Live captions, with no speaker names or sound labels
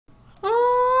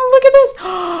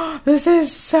This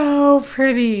is so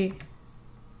pretty.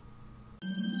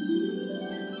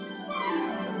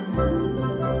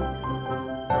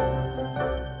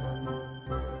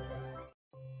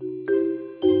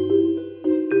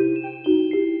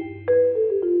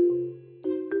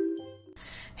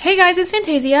 Hey guys, it's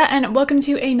Fantayzia and welcome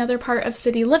to another part of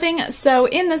city living. So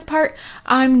in this part,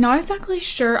 I'm not exactly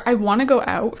sure. I want to go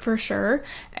out for sure,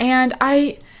 and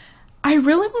I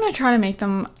really want to try to make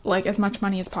them like as much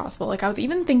money as possible. Like I was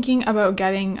even thinking about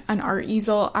getting an art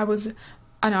easel.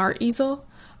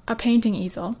 A painting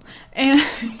easel, and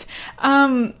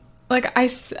like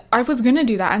I was gonna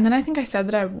do that, and then I think I said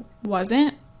that I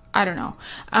wasn't. I don't know.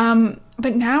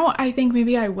 But now I think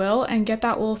maybe I will and get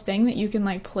that little thing that you can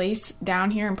like place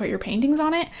down here and put your paintings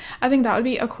on it. I think that would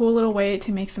be a cool little way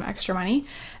to make some extra money.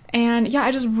 And yeah,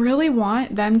 I just really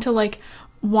want them to like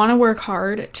want to work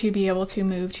hard to be able to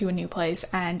move to a new place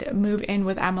and move in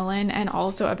with Emmeline and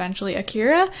also eventually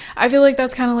Akira. I feel like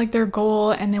that's kind of like their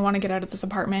goal, and they want to get out of this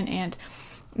apartment, and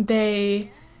they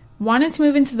wanted to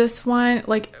move into this one.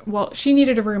 Like, well, she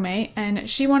needed a roommate and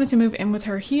she wanted to move in with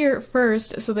her here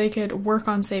first so they could work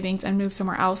on savings and move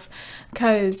somewhere else,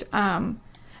 because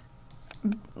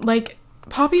like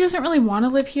Poppy doesn't really want to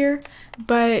live here,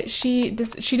 but she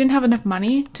didn't have enough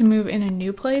money to move in a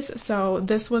new place, so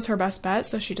this was her best bet,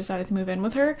 so she decided to move in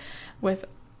with her, with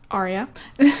Aria.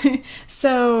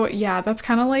 So yeah, that's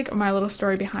kind of like my little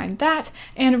story behind that.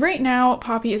 And right now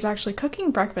Poppy is actually cooking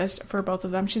breakfast for both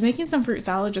of them. She's making some fruit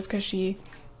salad just because she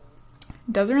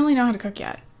doesn't really know how to cook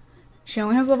yet. She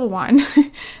only has level 1.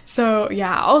 So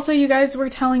yeah, also you guys were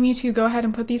telling me to go ahead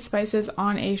and put these spices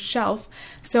on a shelf,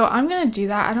 so I'm gonna do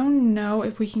that. I don't know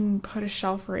if we can put a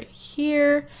shelf right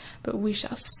here, but we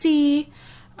shall see.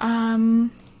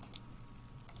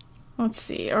 Let's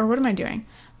see, or what am I doing?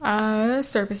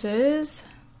 Surfaces.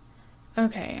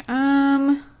 Okay,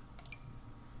 oh,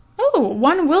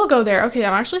 one will go there. Okay,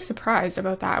 I'm actually surprised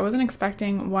about that. I wasn't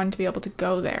expecting one to be able to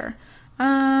go there.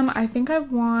 I think I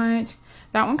want,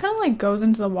 that one kind of like goes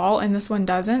into the wall and this one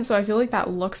doesn't, so I feel like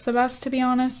that looks the best, to be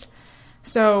honest.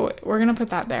 So we're gonna put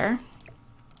that there.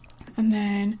 And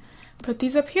then put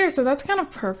these up here, so that's kind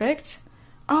of perfect.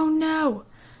 Oh no!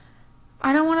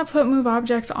 I don't want to put move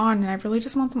objects on, and I really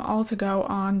just want them all to go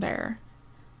on there.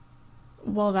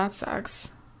 Well, that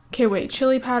sucks. Okay, wait,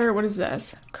 chili powder, what is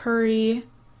this? Curry,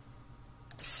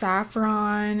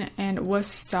 saffron, and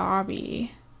wasabi.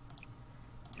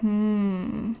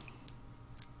 I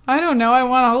don't know, I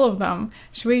want all of them.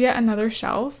 Should we get another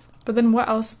shelf? But then what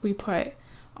else would we put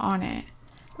on it?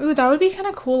 Ooh, that would be kind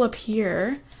of cool up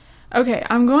here. Okay,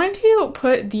 I'm going to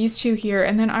put these two here,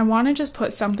 and then I want to just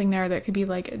put something there that could be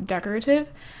like decorative.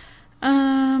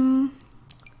 Well,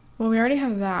 we already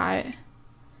have that.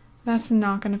 That's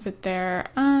not gonna fit there.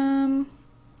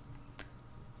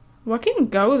 What can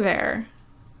go there?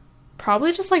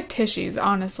 Probably just like tissues,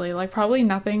 honestly. Like probably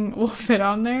nothing will fit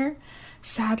on there,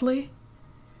 sadly.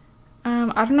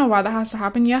 I don't know why that has to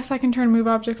happen. Yes, I can turn move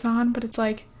objects on, but it's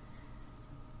like,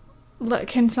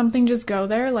 can something just go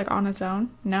there like on its own?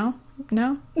 No?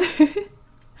 No? That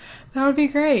would be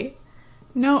great.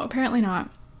 No, apparently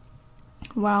not.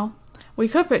 Well, we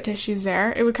could put tissues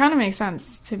there. It would kind of make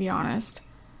sense, to be honest.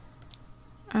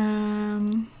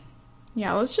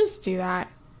 Yeah, let's just do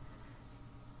that.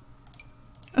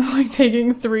 Like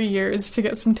taking 3 years to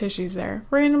get some tissues there.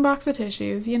 Random box of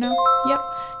tissues, you know? Yep.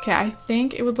 Okay, I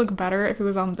think it would look better if it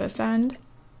was on this end.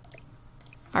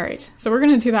 Alright, so we're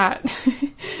gonna do that.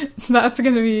 That's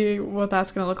gonna be what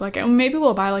that's gonna look like. And maybe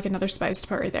we'll buy like another spice to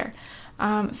put right there.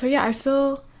 So yeah, I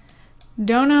still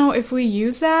don't know if we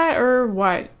use that or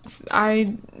what.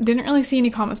 I didn't really see any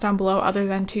comments down below other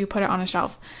than to put it on a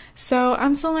shelf. So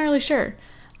I'm still not really sure.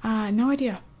 No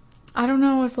idea. I don't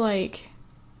know if like,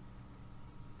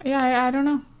 yeah, I don't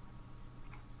know.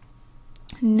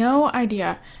 No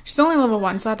idea. She's only level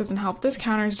 1, so that doesn't help. This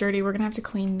counter is dirty. We're gonna have to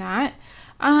clean that.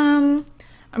 I'm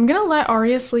gonna let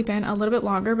Aria sleep in a little bit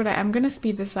longer, but I am gonna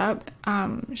speed this up.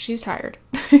 She's tired.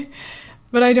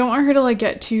 But I don't want her to like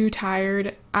get too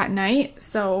tired at night,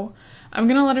 so I'm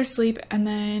gonna let her sleep, and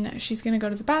then she's gonna go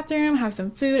to the bathroom, have some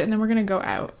food, and then we're gonna go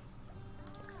out.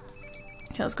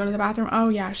 Okay, let's go to the bathroom. Oh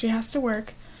yeah, she has to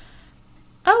work.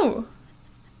 Oh!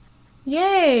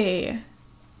 Yay!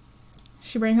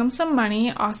 She bring home some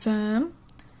money. Awesome.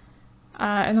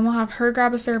 And then we'll have her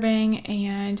grab a serving,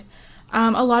 and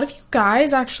a lot of you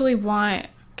guys actually want...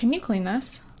 Can you clean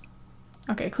this?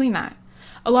 Okay, clean that.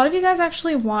 A lot of you guys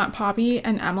actually want Poppy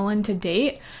and Emmeline to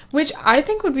date, which I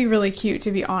think would be really cute,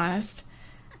 to be honest.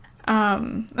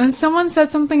 And someone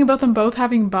said something about them both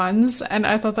having buns, and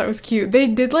I thought that was cute. They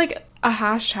did like a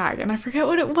hashtag, and I forget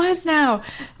what it was now.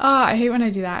 Oh, I hate when I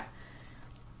do that.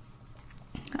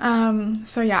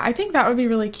 So yeah, I think that would be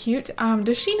really cute.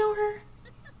 Does she know her?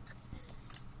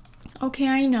 Okay,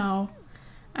 I know.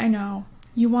 I know.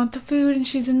 You want the food and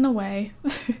she's in the way.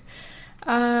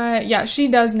 Yeah, she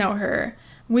does know her.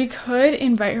 We could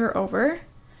invite her over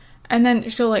and then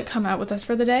she'll like come out with us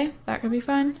for the day. That could be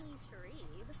fun.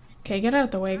 Okay, get out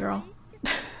of the way, girl.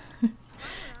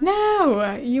 No,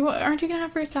 aren't you gonna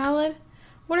have fruit salad?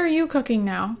 What are you cooking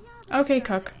now? Okay,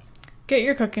 cook. Get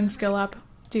your cooking skill up.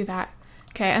 Do that.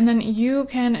 Okay, and then you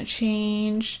can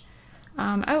change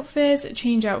outfits,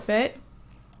 change outfit.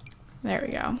 There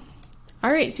we go.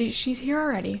 All right, so she's here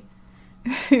already.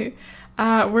 We're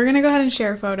gonna go ahead and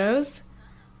share photos.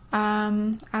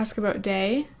 Ask about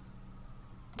day.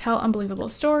 Tell unbelievable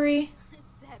story.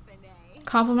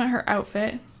 Compliment her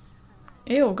outfit.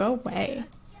 Ew, go away.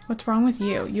 What's wrong with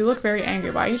you? You look very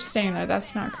angry. Why are you just standing there?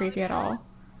 That's not creepy at all.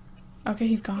 Okay,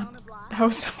 he's gone. That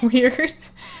was so weird.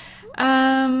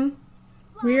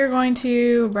 We are going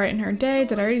to brighten her day.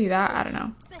 Did I already do that? I don't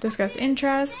know. Discuss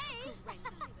interests.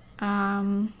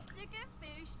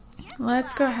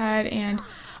 Let's go ahead and...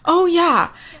 Oh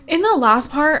yeah! In the last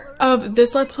part of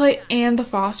this Let's Play and the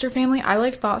Foster family, I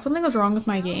like thought something was wrong with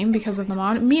my game because of the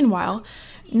mod. Meanwhile,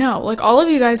 no, like all of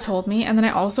you guys told me, and then I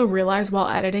also realized while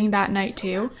editing that night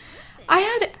too, I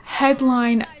had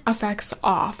headline effects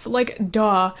off. Like,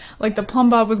 duh. Like, the plumb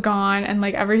bob was gone, and,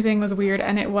 like, everything was weird,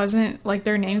 and it wasn't, like,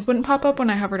 their names wouldn't pop up when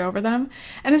I hovered over them.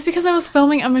 And it's because I was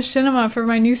filming a machinima for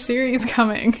my new series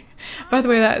coming. By the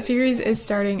way, that series is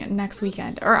starting next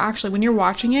weekend. Or, actually, when you're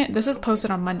watching it, this is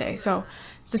posted on Monday, so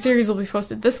the series will be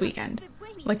posted this weekend.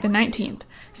 Like, the 19th.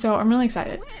 So, I'm really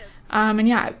excited. And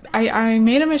yeah, I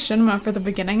made a machinima for the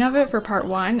beginning of it for part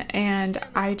 1, and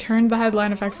I turned the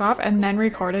headline effects off and then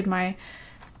recorded my...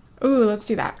 Ooh, let's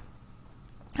do that.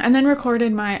 And then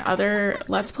recorded my other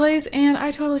Let's Plays, and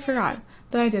I totally forgot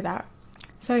that I did that.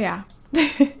 So yeah.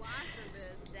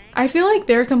 I feel like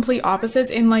they're complete opposites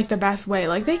in like the best way.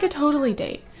 Like they could totally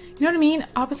date. You know what I mean?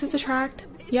 Opposites attract.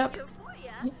 Yep.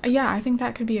 Yeah, I think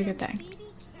that could be a good thing.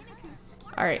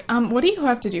 Alright, what do you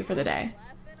have to do for the day?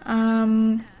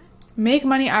 Make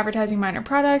money advertising minor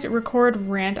product. Record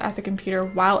rant at the computer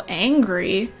while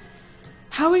angry.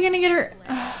 How are we gonna get her?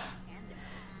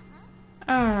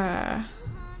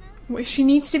 She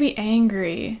needs to be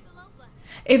angry.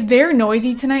 If they're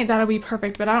noisy tonight, that'll be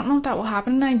perfect, but I don't know if that will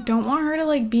happen, and I don't want her to,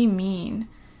 like, be mean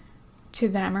to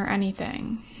them or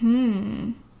anything.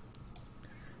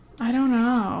 I don't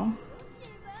know.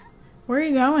 Where are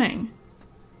you going?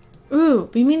 Ooh,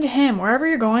 be mean to him. Wherever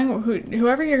you're going,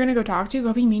 whoever you're gonna go talk to,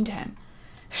 go be mean to him.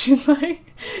 She's,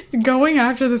 like, going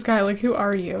after this guy, like, who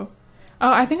are you?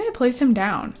 Oh, I think I placed him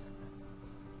down.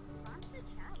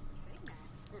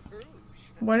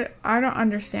 What? I don't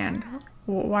understand.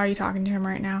 Why are you talking to him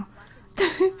right now?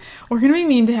 We're gonna be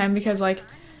mean to him because, like,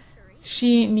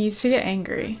 she needs to get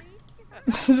angry.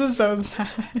 This is so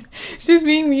sad. She's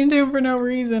being mean to him for no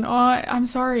reason. Oh, I'm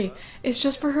sorry. It's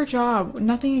just for her job.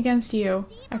 Nothing against you.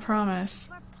 I promise.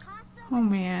 Oh,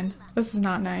 man. This is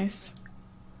not nice.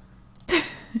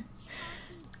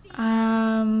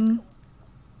 Oh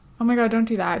my god, don't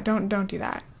do that. Don't do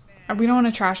that. We don't want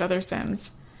to trash other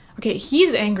Sims. Okay,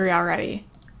 he's angry already.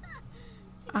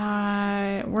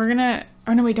 We're gonna...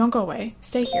 Oh, no, wait, don't go away.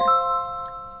 Stay here.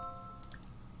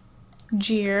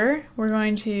 Jeer. We're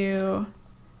going to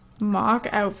mock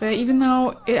outfit, even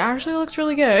though it actually looks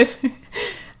really good.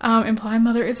 Imply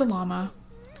mother is a llama.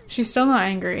 She's still not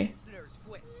angry.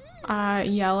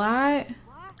 Yell at.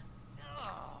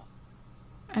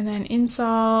 And then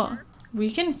insult. We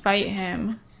can fight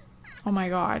him. Oh my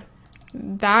god.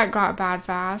 That got bad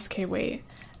fast. Okay, wait.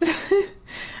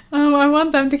 I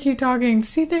want them to keep talking.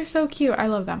 See, they're so cute. I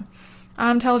love them.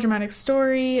 Tell a dramatic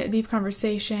story, deep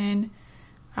conversation,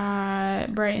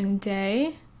 brighten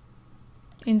day,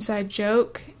 inside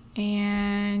joke,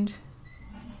 and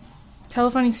tell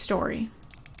a funny story.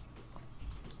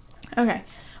 Okay.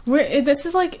 This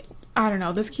is like, I don't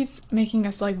know. This keeps making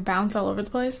us like bounce all over the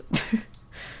place.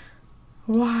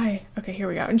 Why? Okay, here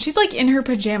we go. And she's like in her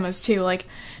pajamas too. Like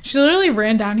she literally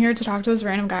ran down here to talk to this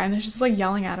random guy and then she's just like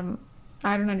yelling at him.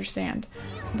 I don't understand.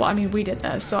 Well, I mean, we did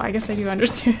this, so I guess I do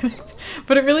understand.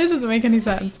 But it really doesn't make any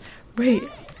sense. Wait.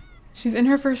 She's in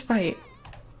her first fight.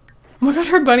 Oh my god,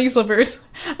 her bunny slippers.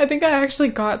 I think I actually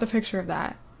got the picture of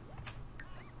that.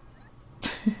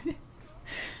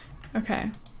 Okay.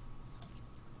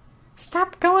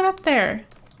 Stop going up there.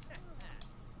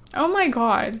 Oh my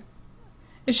god.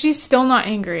 Is she still not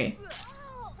angry?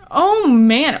 Oh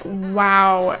man.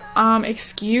 Wow.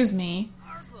 Excuse me.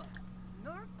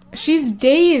 She's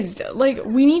dazed. Like,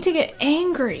 we need to get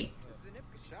angry.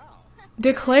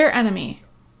 Declare enemy.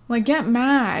 Like, get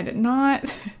mad,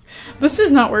 not... This is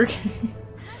not working.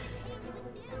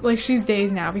 Like, she's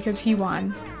dazed now because he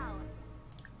won.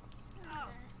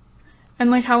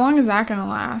 And, like, how long is that gonna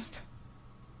last?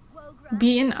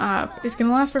 Beaten up. It's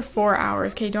gonna last for 4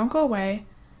 hours. Okay, don't go away.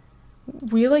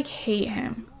 We, like, hate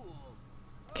him.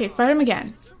 Okay, fight him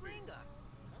again.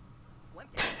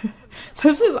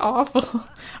 This is awful.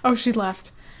 Oh, she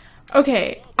left.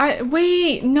 Okay,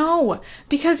 wait, no,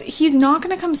 because he's not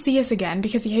gonna come see us again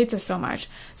because he hates us so much.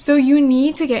 So you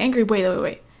need to get angry.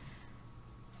 Wait.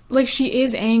 Like, she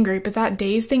is angry, but that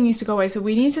daze thing needs to go away. So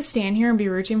we need to stand here and be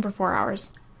rude to him for 4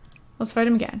 hours. Let's fight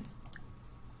him again.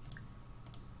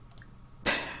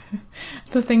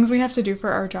 The things we have to do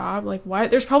for our job, like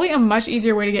what? There's probably a much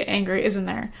easier way to get angry, isn't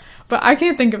there? But I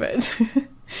can't think of it.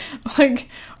 Like,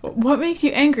 what makes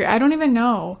you angry? I don't even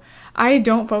know. I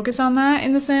don't focus on that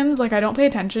in The Sims. Like, I don't pay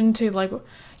attention to, like,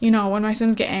 you know, when my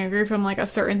Sims get angry from, like, a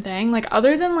certain thing. Like,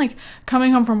 other than, like,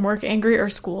 coming home from work angry or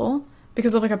school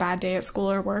because of, like, a bad day at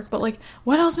school or work. But, like,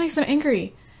 what else makes them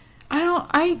angry? I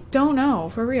don't know,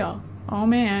 for real. Oh,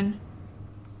 man.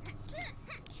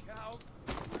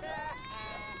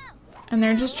 And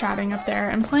they're just chatting up there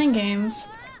and playing games.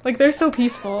 Like, they're so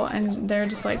peaceful, and they're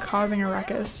just, like, causing a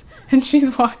ruckus. And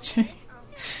she's watching.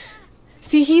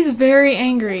 See, he's very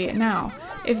angry. Now,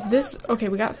 if this... Okay,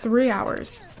 we got 3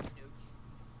 hours.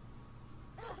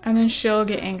 And then she'll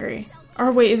get angry.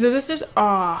 Or wait, is it this just...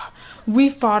 Ah, we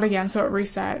fought again, so it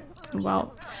reset.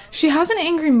 Well, she has an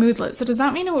angry moodlet, so does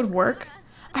that mean it would work?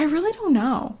 I really don't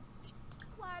know.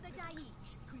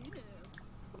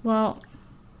 Well...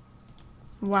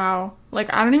 Wow.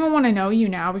 Like, I don't even want to know you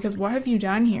now, because what have you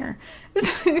done here?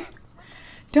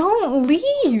 Don't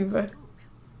leave!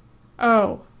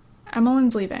 Oh.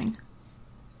 Emmeline's leaving.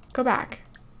 Go back.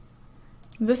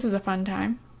 This is a fun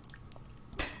time.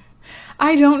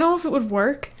 I don't know if it would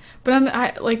work,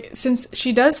 but like, since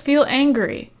she does feel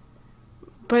angry,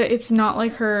 but it's not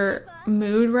like her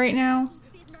mood right now.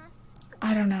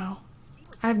 I don't know.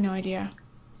 I have no idea.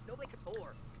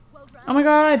 Oh my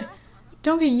god!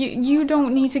 Don't get you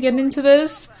don't need to get into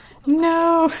this.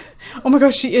 No. Oh my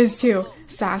gosh, she is too.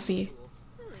 Sassy.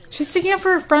 She's sticking up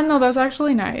for her friend though, that's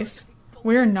actually nice.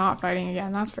 We're not fighting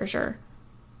again, that's for sure.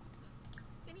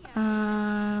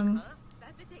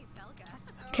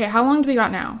 Okay, how long do we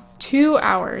got now? 2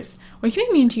 hours. We can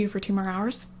be mean to you for 2 more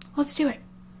hours. Let's do it.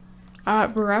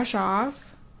 Brush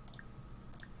off.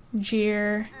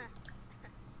 Jeer.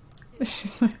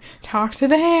 She's like, talk to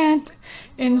the hand.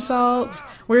 Insults.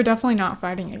 We're definitely not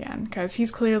fighting again, because he's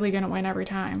clearly gonna win every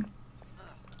time.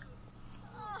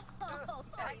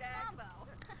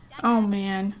 Oh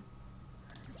man.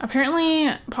 Apparently,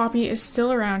 Poppy is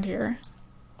still around here.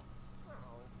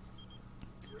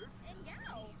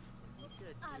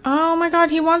 Oh my god,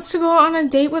 he wants to go out on a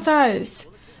date with us.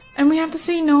 And we have to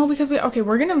say no because okay,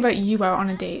 we're gonna invite you out on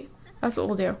a date. That's what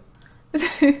we'll do.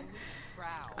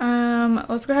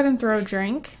 Let's go ahead and throw a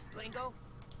drink.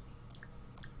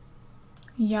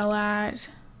 Yell at.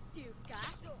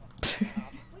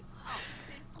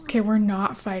 Okay, we're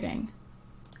not fighting.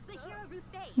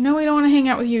 No, we don't want to hang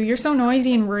out with you. You're so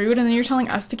noisy and rude, and then you're telling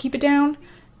us to keep it down?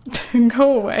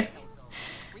 Go away.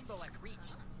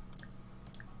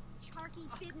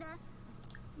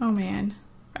 Oh, man.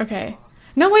 Okay.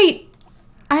 No, wait!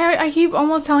 I keep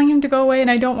almost telling him to go away,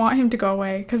 and I don't want him to go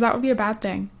away, because that would be a bad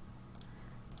thing.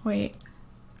 Wait.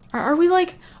 Are we,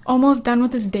 like, almost done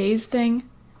with this daze thing?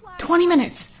 20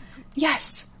 minutes!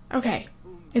 Yes! Okay.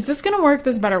 Is this gonna work?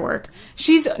 This better work.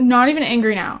 She's not even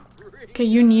angry now. Okay,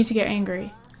 you need to get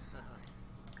angry.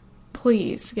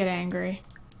 Please get angry.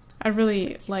 I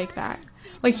really like that.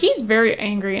 Like, he's very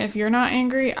angry, and if you're not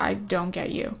angry, I don't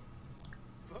get you.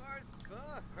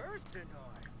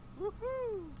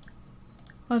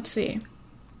 Let's see.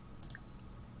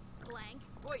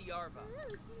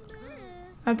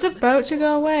 That's about to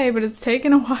go away, but it's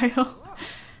taken a while.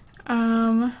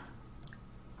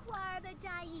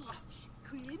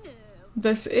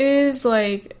 This is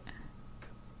like...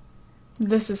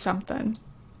 This is something.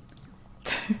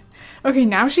 Okay,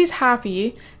 now she's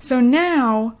happy. So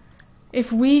now,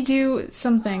 if we do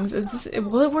some things,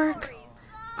 will it work?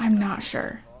 I'm not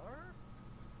sure.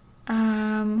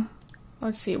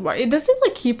 Let's see. What does it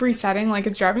like keep resetting? Like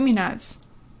it's driving me nuts.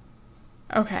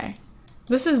 Okay.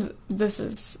 This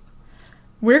is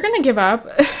we're gonna give up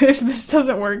if this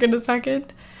doesn't work in a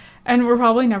second. And we're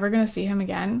probably never gonna see him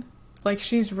again. Like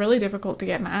she's really difficult to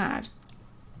get mad.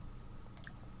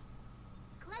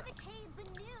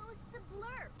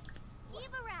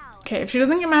 Okay, if she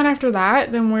doesn't get mad after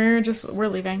that, then we're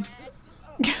leaving.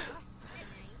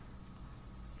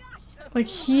 Like,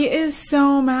 he is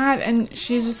so mad, and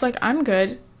she's just like, I'm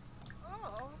good.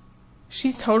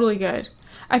 She's totally good.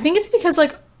 I think it's because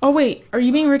like, oh wait, are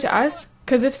you being rude to us?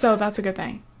 Because if so, that's a good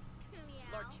thing.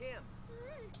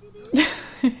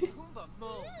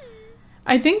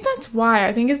 I think that's why.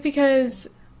 I think it's because...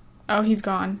 Oh, he's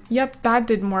gone. Yep, that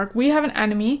didn't work. We have an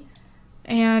enemy,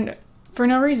 and for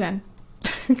no reason.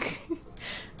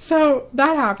 So,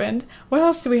 that happened. What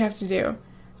else do we have to do?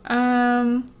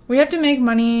 We have to make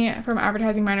money from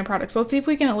advertising minor products. Let's see if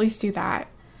we can at least do that.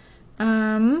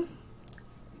 How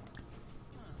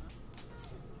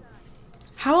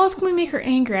else can we make her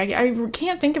angry? I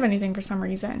can't think of anything for some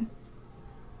reason.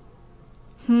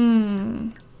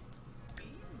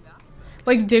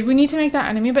 Like, did we need to make that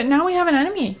enemy? But now we have an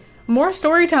enemy. More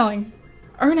storytelling.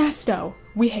 Ernesto.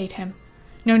 We hate him.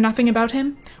 Know nothing about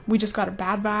him. We just got a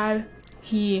bad vibe.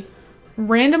 He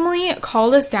randomly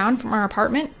called us down from our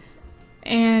apartment,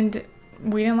 and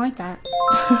we didn't like that.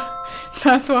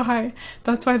 That's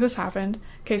why this happened.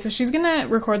 Okay, so she's gonna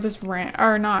record this rant,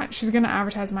 or not. She's gonna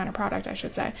advertise a minor product, I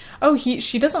should say. Oh,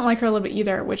 she doesn't like her a little bit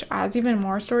either, which adds even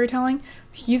more storytelling.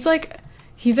 He's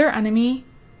our enemy,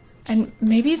 and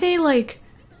maybe they like...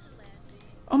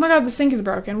 Oh my god, the sink is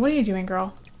broken. What are you doing,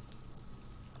 girl?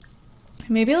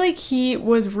 Maybe like he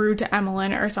was rude to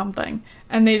Emmeline or something,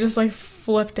 and they just like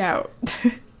flipped out.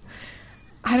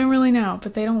 I don't really know,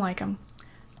 but they don't like him.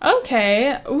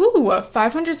 Okay, ooh,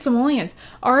 500 simoleons.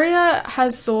 Arya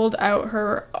has sold out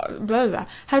her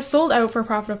has sold out for a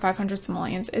profit of 500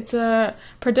 simoleons. It's a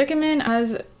predicament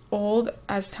as old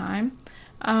as time.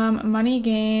 Money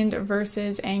gained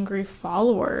versus angry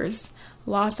followers.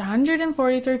 Lost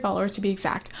 143 followers to be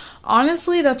exact.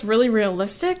 Honestly, that's really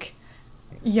realistic.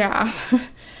 Yeah.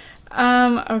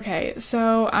 Okay,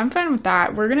 so I'm fine with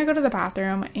that. We're gonna go to the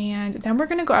bathroom and then we're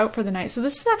gonna go out for the night. So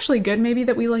this is actually good. Maybe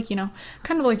that we like, you know,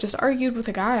 kind of like just argued with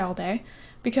a guy all day,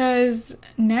 because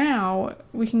now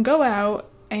we can go out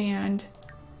and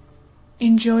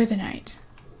enjoy the night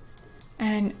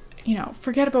and, you know,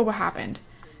 forget about what happened.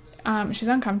 She's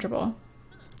uncomfortable.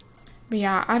 But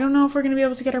yeah, I don't know if we're gonna be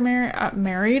able to get her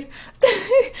married.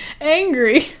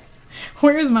 Angry.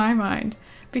 Where's my mind?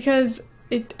 Because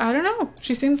I don't know.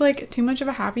 She seems like too much of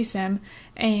a happy sim,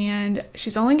 and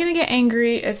she's only gonna get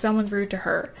angry if someone's rude to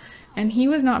her. And he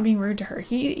was not being rude to her.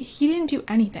 He didn't do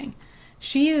anything.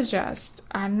 She is just,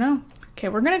 I don't know. Okay,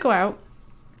 we're gonna go out.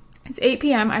 It's 8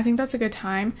 p.m. I think that's a good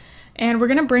time. And we're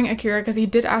gonna bring Akira because he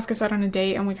did ask us out on a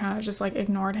date and we kind of just like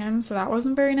ignored him. So that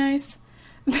wasn't very nice.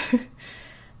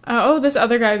 Oh, this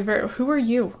other guy, who are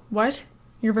you? What?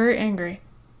 You're very angry.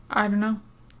 I don't know.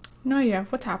 No idea.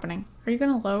 What's happening? Are you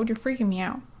gonna load? You're freaking me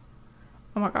out.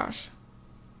 Oh my gosh.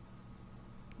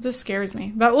 This scares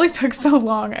me. That like took so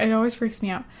long. It always freaks me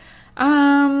out.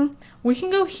 We can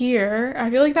go here.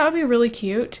 I feel like that would be really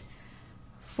cute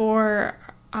for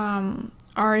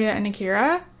Arya and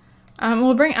Akira.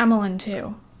 We'll bring Emmeline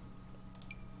too.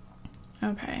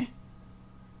 Okay.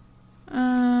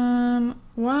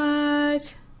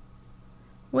 What?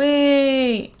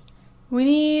 Wait. We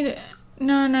need...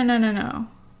 No.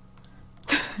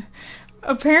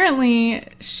 Apparently,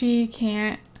 she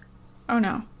can't... Oh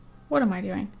no. What am I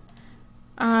doing?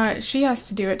 She has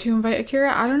to do it to invite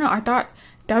Akira. I don't know. I thought...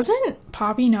 Doesn't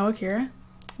Poppy know Akira?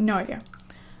 No idea.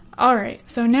 Alright,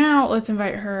 so now let's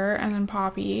invite her and then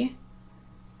Poppy.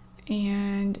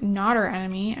 And not our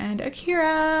enemy. And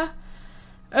Akira.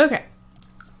 Okay.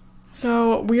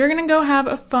 So we are going to go have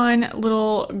a fun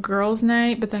little girls'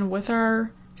 night, but then with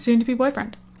our soon-to-be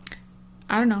boyfriend.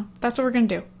 I don't know. That's what we're going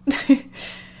to do.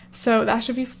 So that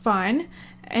should be fun.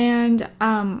 And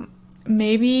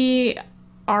maybe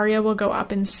Arya will go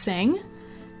up and sing.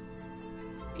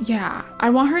 Yeah,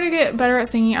 I want her to get better at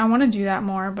singing. I want to do that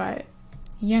more, but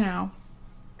you know.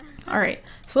 All right,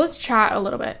 so let's chat a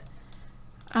little bit.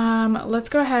 Let's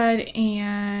go ahead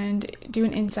and do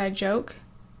an inside joke.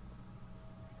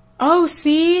 Oh,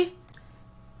 see?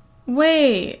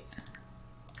 Wait.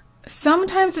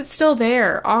 Sometimes it's still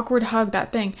there. Awkward hug,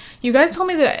 that thing. You guys told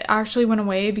me that it actually went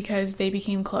away because they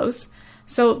became close.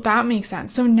 So that makes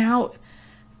sense. So now,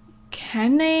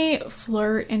 can they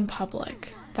flirt in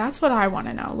public? That's what I want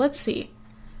to know. Let's see.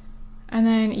 And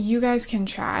then you guys can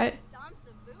chat.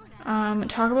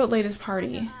 Talk about latest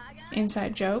party.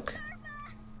 Inside joke.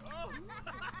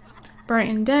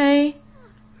 Brighten day.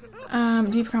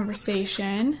 Deep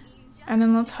conversation. And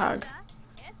then let's hug.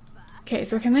 Okay,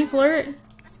 so can they flirt?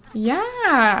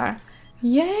 Yeah!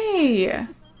 Yay!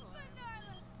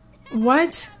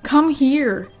 What? Come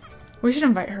here. We should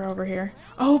invite her over here.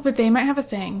 Oh, but they might have a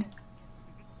thing.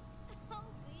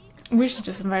 We should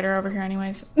just invite her over here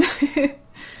anyways.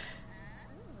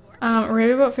 Rave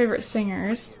about favorite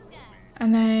singers.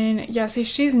 And then, yeah, see,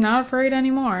 she's not afraid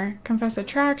anymore. Confess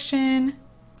attraction.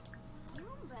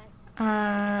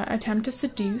 Attempt to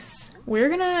seduce. We're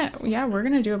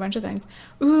gonna do a bunch of things.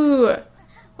 Ooh.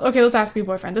 Okay, let's ask to be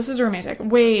boyfriend. This is romantic.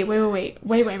 Wait.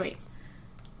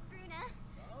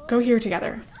 Go here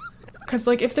together. Because,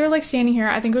 like, if they're, like, standing here,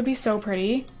 I think it would be so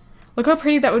pretty. Look how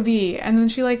pretty that would be. And then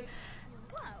she, like,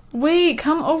 wait,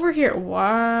 come over here.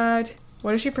 What?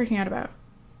 What is she freaking out about?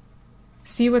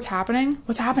 See what's happening?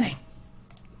 What's happening?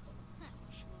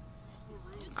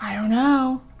 I don't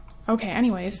know. Okay,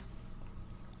 anyways.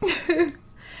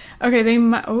 Okay, they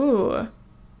might. Ooh.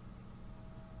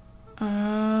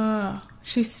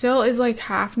 She still is like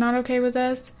half not okay with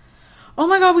this. Oh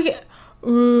my god, we get.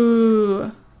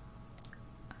 Ooh.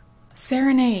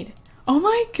 Serenade. Oh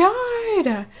my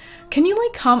god. Can you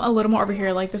like come a little more over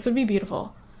here? Like, this would be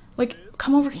beautiful. Like,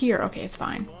 come over here. Okay, it's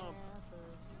fine.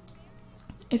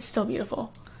 It's still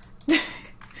beautiful.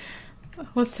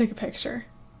 Let's take a picture.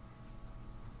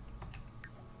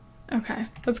 Okay,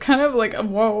 that's kind of like a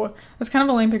whoa. That's kind of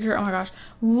a lame picture. Oh my gosh.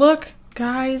 Look,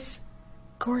 guys.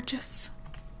 Gorgeous.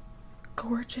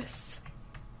 Gorgeous.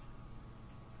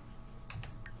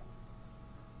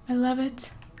 I love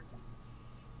it.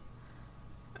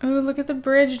 Oh, look at the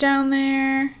bridge down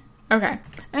there. Okay,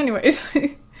 anyways.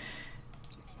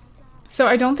 So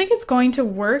I don't think it's going to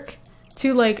work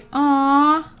to like,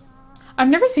 aw. I've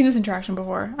never seen this interaction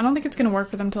before. I don't think it's gonna work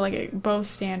for them to like both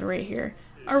stand right here.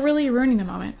 Are really ruining the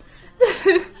moment.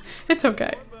 It's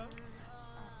okay.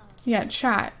 Yeah,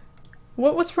 chat.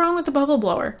 What's wrong with the bubble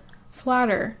blower?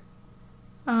 Flatter.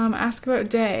 Ask about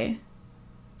day.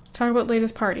 Talk about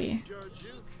latest party.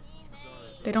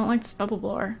 They don't like this bubble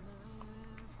blower.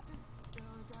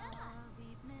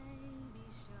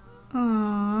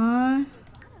 Aww.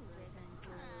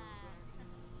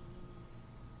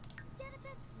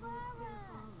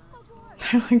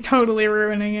 They're like totally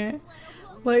ruining it.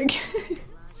 Like,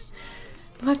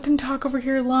 let them talk over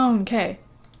here alone. Okay.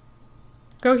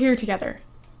 Go here together.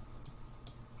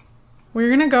 We're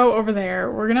gonna go over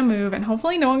there. We're gonna move and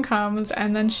hopefully no one comes.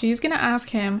 And then she's gonna ask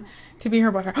him to be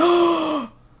her boyfriend. Oh!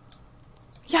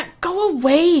 Yeah, go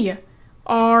away!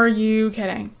 Are you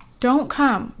kidding? Don't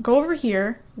come. Go over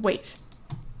here. Wait.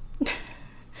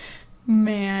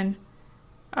 Man.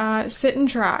 Sit and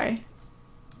try.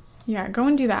 Yeah, go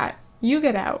and do that. You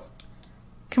get out.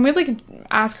 Can we, like,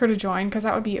 ask her to join? Because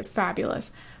that would be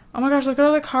fabulous. Oh my gosh, look at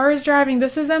all the cars driving.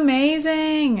 This is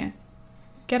amazing.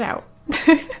 Get out.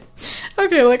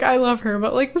 Okay, like, I love her.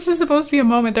 But, like, this is supposed to be a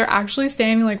moment. They're actually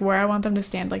standing, like, where I want them to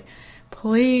stand. Like,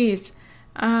 please.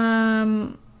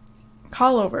 Call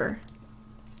over.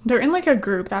 They're in, like, a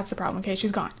group. That's the problem. Okay,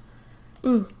 she's gone.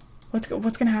 Ooh. What's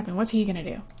gonna happen? What's he gonna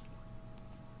do?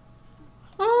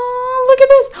 Oh, look at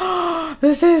this. Oh,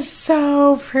 this is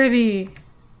so pretty.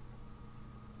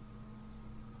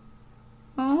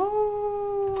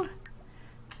 Oh.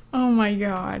 Oh my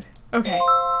god. Okay.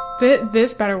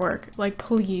 This better work. Like,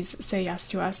 please say yes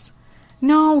to us.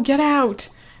 No, get out.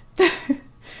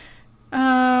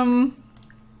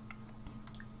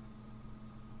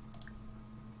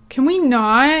 Can we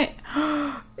not?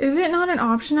 Is it not an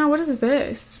option now? What is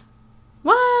this?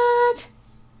 What?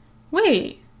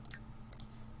 Wait.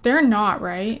 They're not,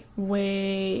 right?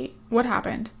 Wait. What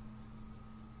happened?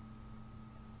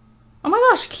 Oh my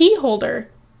gosh, key holder.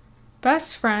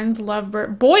 Best friends,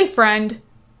 lovebird, boyfriend.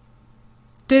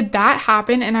 Did that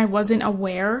happen and I wasn't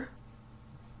aware?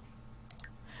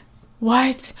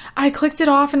 What? I clicked it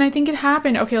off and I think it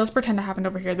happened. Okay, let's pretend it happened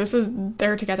over here.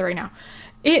 They're together right now.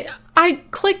 I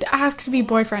clicked ask to be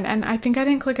boyfriend and I think I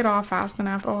didn't click it off fast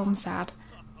enough. Oh, I'm sad.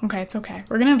 Okay, it's okay.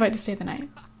 We're gonna invite to stay the night.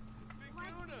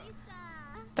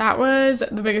 That was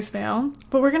the biggest fail,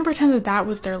 but we're gonna pretend that that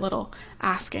was their little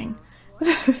asking.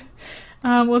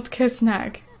 Let's kiss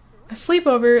neck. A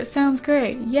sleepover sounds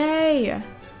great. Yay!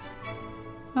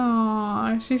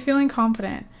 Aww, she's feeling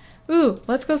confident. Ooh,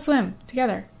 let's go swim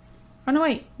together. Oh no,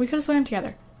 wait, we could have swam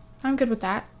together. I'm good with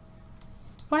that.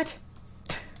 What?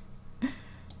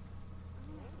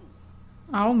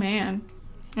 Oh man.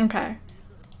 Okay.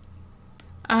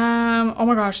 Oh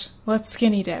my gosh, let's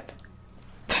skinny dip.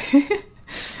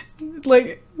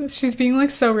 Like, she's being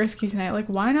like so risky tonight. Like,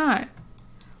 why not?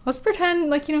 Let's pretend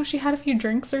like, you know, she had a few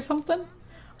drinks or something.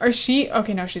 Or she,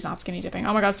 okay, no, she's not skinny dipping.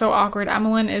 Oh my god, so awkward.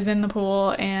 Emmeline is in the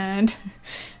pool and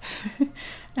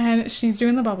and she's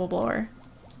doing the bubble blower.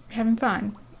 Having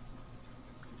fun.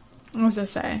 What does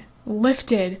this say?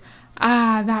 Lifted.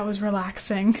 Ah, that was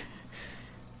relaxing.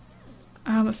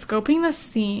 Scoping the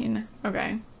scene.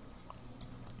 Okay.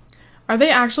 Are they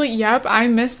actually? Yep, I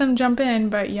missed them jump in,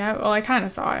 but yeah, well, I kind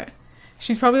of saw it.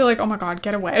 She's probably like, oh my god,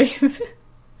 get away.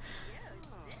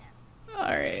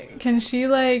 Alright, can she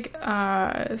like,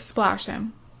 splash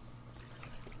him?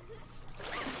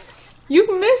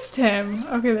 You missed him.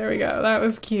 Okay, there we go. That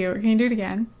was cute. Can you do it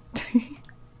again?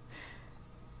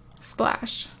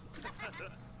 Splash.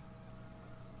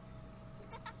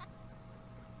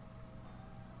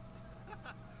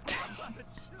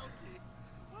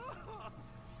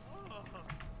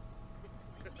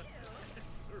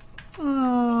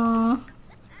 Aww.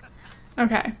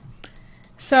 Okay.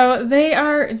 So they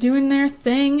are doing their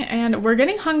thing and we're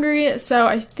getting hungry, so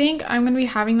I think I'm going to be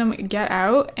having them get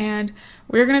out and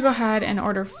we're going to go ahead and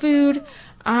order food.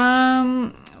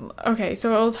 Okay,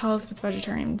 so it'll tell us if it's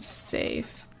vegetarian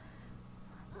safe.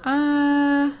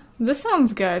 This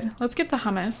sounds good. Let's get the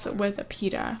hummus with a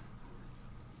pita.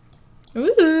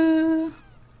 Ooh.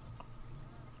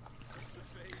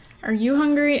 Are you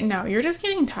hungry? No, you're just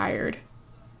getting tired.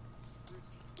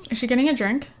 Is she getting a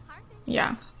drink?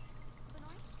 Yeah.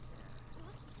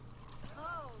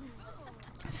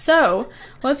 So,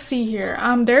 let's see here.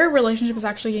 Their relationship is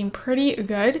actually getting pretty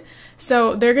good.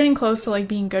 So, they're getting close to, like,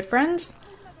 being good friends.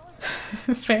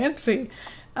 Fancy.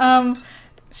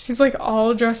 She's, like,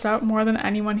 all dressed up more than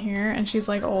anyone here. And she's,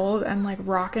 like, old and, like,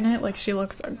 rocking it. Like, she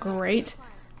looks great.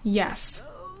 Yes.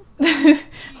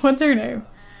 What's her name?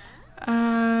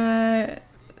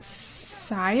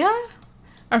 Saya?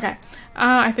 Okay.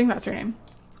 I think that's her name.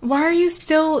 Why are you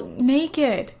still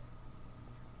naked?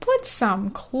 Put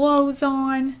some clothes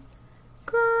on.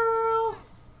 Girl.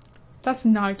 That's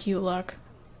not a cute look.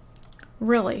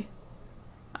 Really.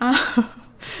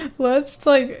 Let's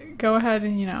like go ahead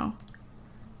and, you know.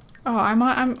 Oh,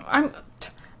 I'm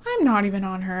not even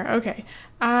on her. Okay.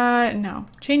 No.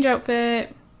 Change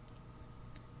outfit.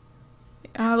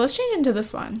 Let's change into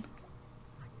this one.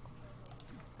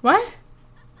 What?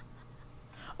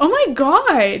 Oh my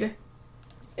god!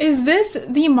 Is this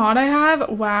the mod I have?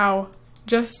 Wow.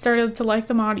 Just started to like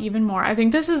the mod even more. I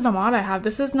think this is the mod I have.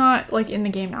 This is not like in the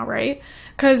game now, right?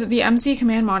 Because the MC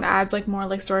command mod adds like more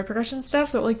like story progression stuff.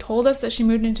 So it like told us that she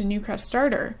moved into Newcrest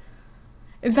starter.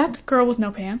 Is that the girl with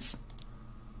no pants?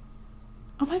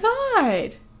 Oh my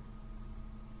god!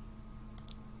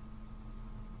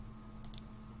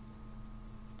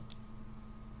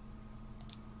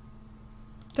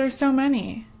 There's so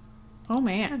many. Oh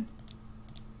man.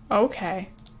 Okay.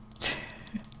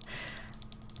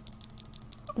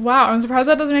 Wow, I'm surprised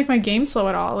that doesn't make my game slow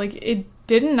at all. Like, it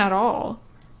didn't at all.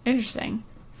 Interesting.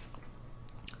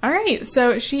 Alright,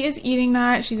 so she is eating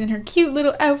that. She's in her cute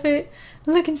little outfit.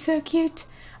 Looking so cute.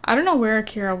 I don't know where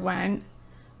Akira went,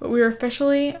 but we were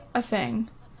officially a thing.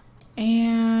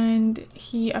 And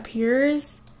he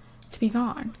appears to be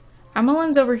gone.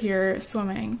 Emmeline's over here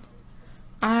swimming.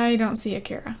 I don't see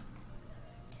Akira.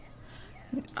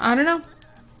 I don't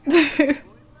know.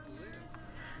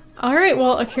 Alright,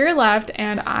 well, Akira left,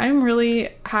 and I'm really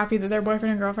happy that they're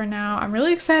boyfriend and girlfriend now. I'm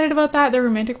really excited about that. Their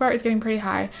romantic part is getting pretty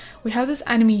high. We have this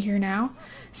enemy here now,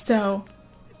 so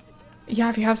yeah,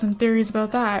 if you have some theories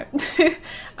about that.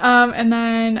 And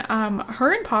then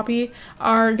her and Poppy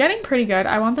are getting pretty good.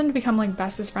 I want them to become like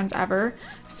bestest friends ever.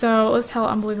 So let's tell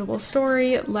an unbelievable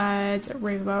story. Let's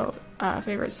rave about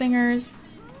favorite singers,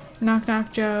 knock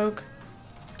knock joke,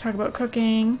 talk about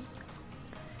cooking,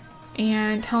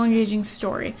 and tell an engaging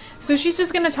story. So she's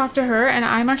just going to talk to her, and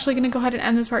I'm actually going to go ahead and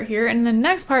end this part here, and in the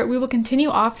next part we will continue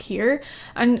off here,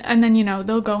 and then, you know,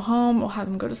 they'll go home, we'll have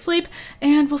them go to sleep,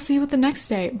 and we'll see what the next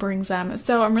day brings them.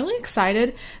 So I'm really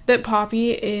excited that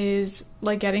Poppy is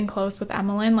like getting close with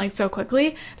Emmeline like so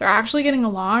quickly. They're actually getting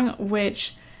along,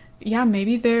 which, yeah,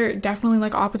 maybe they're definitely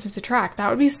like opposites attract. That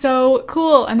would be so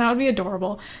cool, and that would be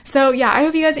adorable. So yeah, I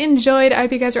hope you guys enjoyed. I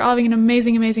hope you guys are all having an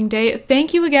amazing, amazing day.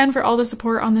 Thank you again for all the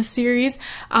support on this series.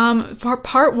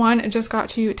 Part 1 just got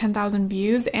to 10,000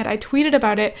 views, and I tweeted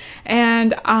about it,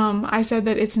 and I said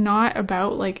that it's not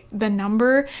about like the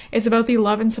number, it's about the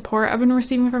love and support I've been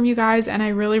receiving from you guys, and I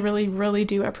really, really, really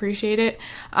do appreciate it.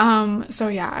 So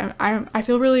yeah, I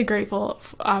feel really grateful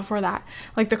for that.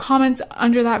 Like, the comments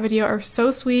under that video are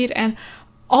so sweet, and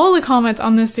all the comments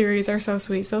on this series are so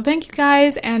sweet. So thank you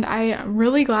guys, and I'm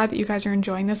really glad that you guys are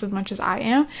enjoying this as much as I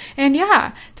am. And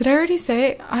yeah, did I already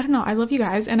say? I don't know. I love you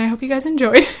guys, and I hope you guys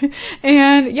enjoyed.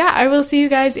 And yeah, I will see you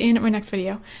guys in my next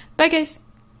video. Bye guys.